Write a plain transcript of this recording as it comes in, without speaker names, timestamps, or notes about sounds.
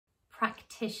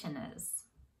practitioners.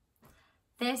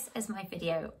 This is my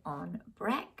video on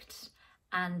Brecht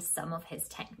and some of his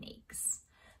techniques.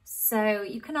 So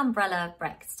you can umbrella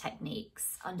Brecht's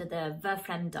techniques under the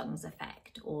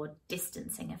Verfremdungseffekt or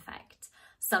distancing effect,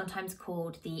 sometimes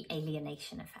called the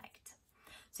alienation effect.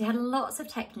 So he had lots of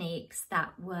techniques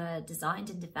that were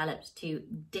designed and developed to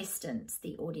distance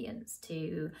the audience,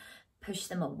 to push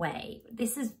them away.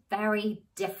 This is very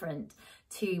different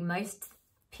to most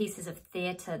pieces of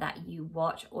theatre that you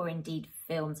watch, or indeed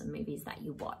films and movies that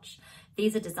you watch.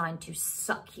 These are designed to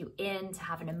suck you in, to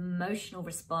have an emotional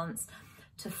response,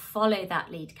 to follow that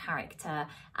lead character,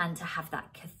 and to have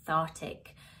that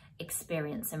cathartic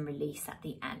experience and release at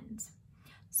the end.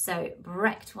 So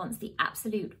Brecht wants the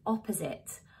absolute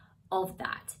opposite of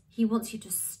that. He wants you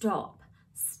to stop,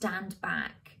 stand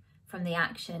back from the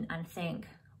action and think,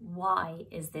 why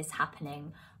is this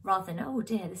happening? Rather than, oh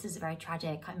dear, this is very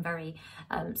tragic, I'm very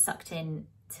sucked in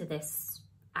to this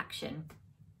action.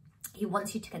 He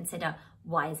wants you to consider,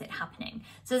 why is it happening?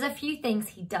 So there's a few things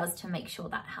he does to make sure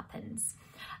that happens.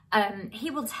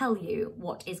 He will tell you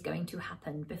what is going to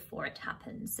happen before it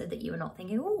happens, so that you are not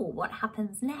thinking, oh, what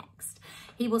happens next?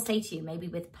 He will say to you, maybe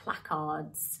with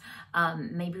placards,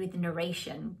 maybe with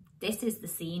narration, this is the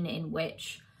scene in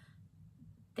which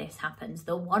this happens,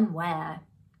 the one where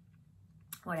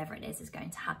whatever it is going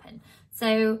to happen.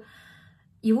 So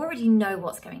you already know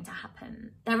what's going to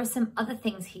happen. There are some other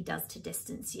things he does to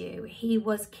distance you. He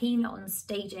was keen on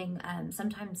staging,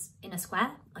 sometimes in a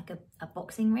square, like a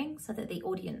boxing ring, so that the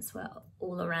audience were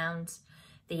all around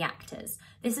the actors.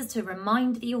 This is to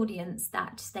remind the audience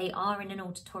that they are in an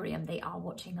auditorium, they are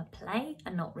watching a play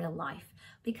and not real life,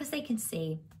 because they can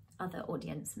see other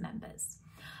audience members.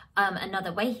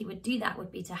 Another way he would do that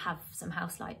would be to have some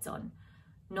house lights on,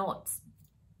 not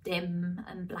dim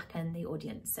and blacken the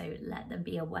audience, so let them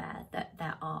be aware that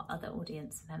there are other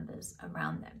audience members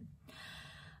around them.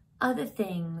 Other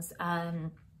things,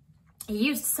 he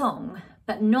used song,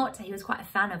 but not, he was quite a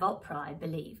fan of opera, I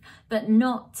believe, but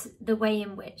not the way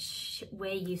in which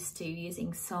we're used to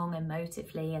using song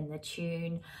emotively and the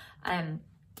tune.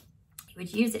 He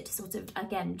would use it to sort of,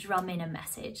 again, drum in a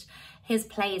message. His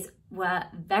plays were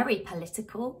very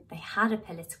political. They had a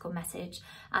political message,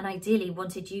 and ideally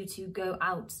wanted you to go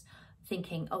out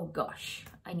thinking, oh gosh,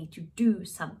 I need to do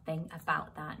something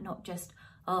about that. Not just,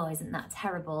 oh, isn't that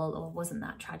terrible, or wasn't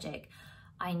that tragic?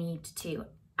 I need to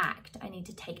act. I need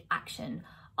to take action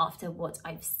after what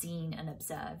I've seen and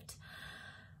observed.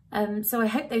 So I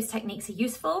hope those techniques are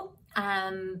useful.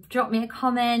 Drop me a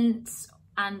comment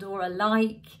and or a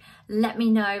like. Let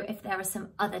me know if there are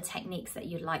some other techniques that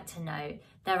you'd like to know.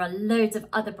 There are loads of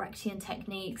other Brechtian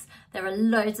techniques. There are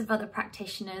loads of other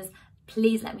practitioners.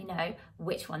 Please let me know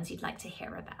which ones you'd like to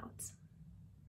hear about.